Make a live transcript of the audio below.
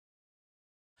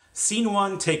Scene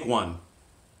one, take one.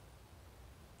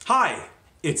 Hi,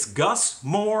 it's Gus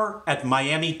Moore at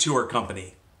Miami Tour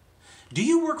Company. Do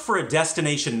you work for a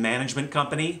destination management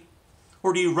company?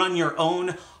 Or do you run your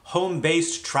own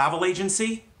home-based travel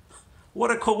agency? What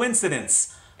a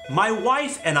coincidence! My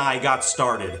wife and I got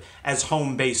started as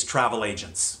home-based travel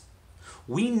agents.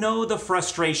 We know the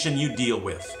frustration you deal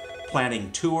with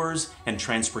planning tours and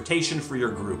transportation for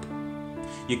your group.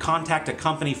 You contact a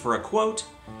company for a quote,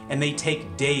 and they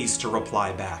take days to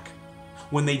reply back.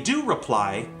 When they do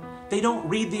reply, they don't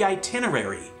read the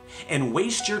itinerary and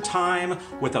waste your time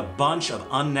with a bunch of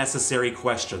unnecessary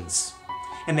questions.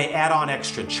 And they add on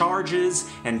extra charges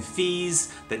and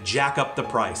fees that jack up the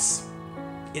price.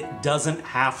 It doesn't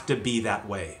have to be that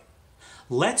way.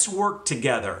 Let's work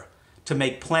together to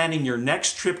make planning your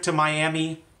next trip to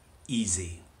Miami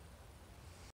easy.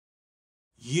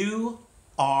 You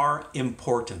are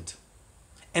important,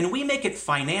 and we make it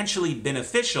financially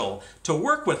beneficial to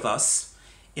work with us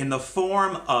in the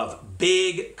form of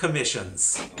big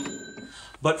commissions.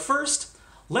 But first,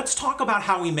 let's talk about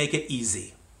how we make it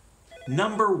easy.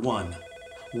 Number one,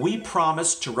 we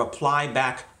promise to reply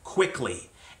back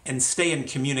quickly and stay in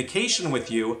communication with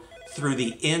you through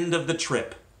the end of the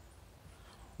trip.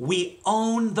 We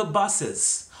own the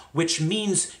buses, which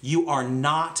means you are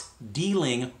not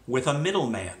dealing with a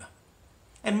middleman.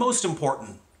 And most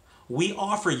important, we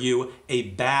offer you a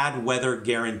bad weather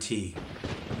guarantee.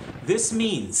 This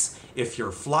means if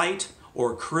your flight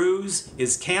or cruise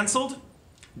is canceled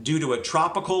due to a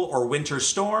tropical or winter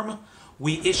storm,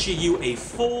 we issue you a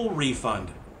full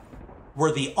refund.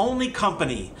 We're the only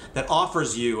company that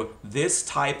offers you this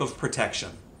type of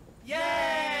protection.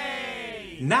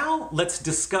 Yay! Now let's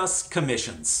discuss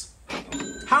commissions.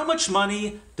 How much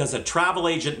money does a travel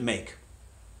agent make?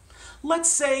 Let's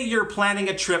say you're planning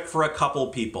a trip for a couple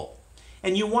people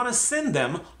and you want to send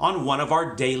them on one of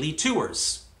our daily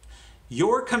tours.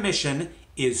 Your commission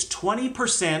is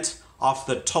 20% off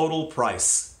the total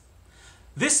price.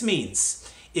 This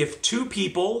means if two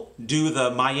people do the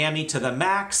Miami to the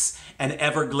Max and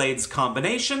Everglades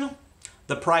combination,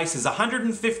 the price is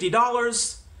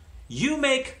 $150, you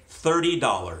make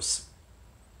 $30.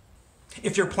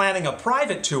 If you're planning a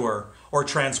private tour or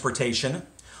transportation,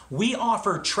 we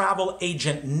offer travel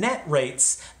agent net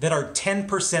rates that are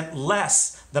 10%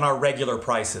 less than our regular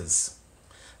prices.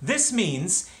 This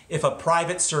means if a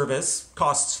private service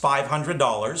costs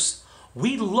 $500,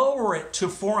 we lower it to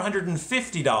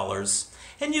 $450,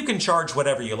 and you can charge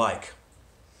whatever you like.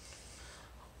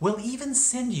 We'll even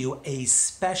send you a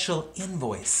special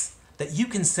invoice that you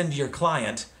can send to your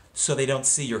client so they don't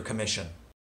see your commission.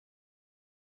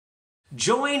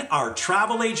 Join our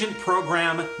travel agent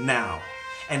program now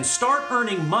and start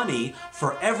earning money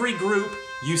for every group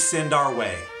you send our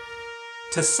way.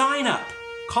 To sign up,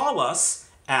 call us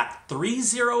at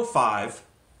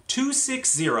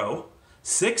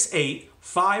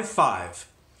 305-260-6855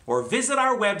 or visit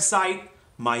our website,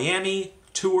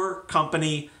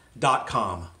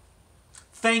 miamitourcompany.com.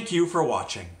 Thank you for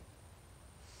watching.